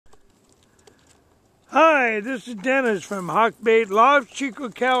Hi, this is Dennis from Hawkbait Lofts, Chico,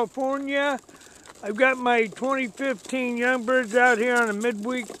 California. I've got my 2015 Youngbirds out here on a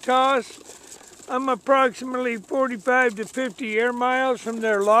midweek toss. I'm approximately 45 to 50 air miles from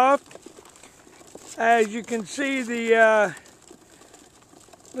their loft. As you can see, the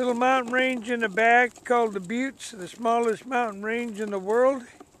little mountain range in the back called the Buttes, the smallest mountain range in the world,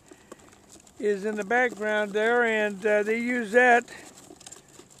 is in the background there, and they use that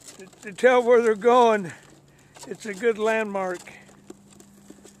to tell where they're going. It's a good landmark.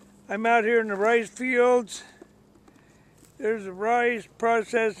 I'm out here in the rice fields. There's a rice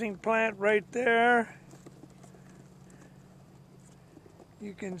processing plant right there.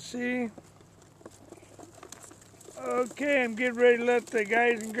 You can see. Okay, I'm getting ready to let the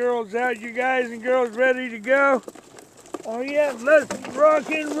guys and girls out. You guys and girls ready to go? Oh yeah, let's rock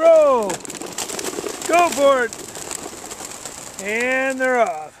and roll. Go for it. And they're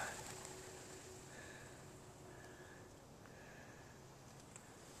off.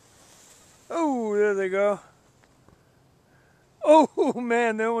 Oh, there they go. Oh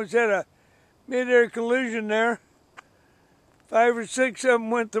man, they almost had a mid-air collision there. 5 or 6 of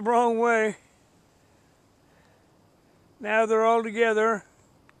them went the wrong way. Now they're all together.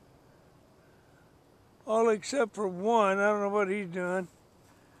 All except for one. I don't know what he's doing.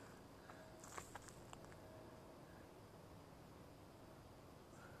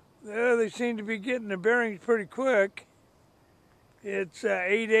 Well, they seem to be getting their bearings pretty quick. It's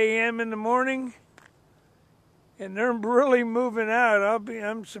 8 a.m. in the morning, and they're really moving out.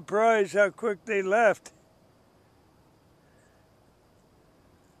 I'm surprised how quick they left.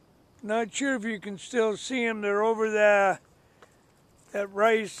 Not sure if you can still see them. They're over that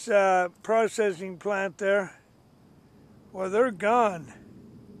rice processing plant there. Well, they're gone.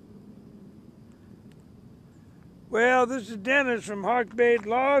 Well, this is Dennis from Hawkbait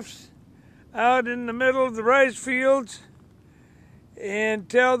Lofts, out in the middle of the rice fields.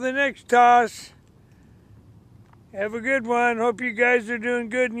 Until the next toss, have a good one. Hope you guys are doing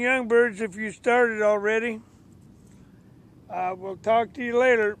good in Youngbirds if you started already. We'll talk to you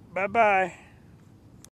later. Bye-bye.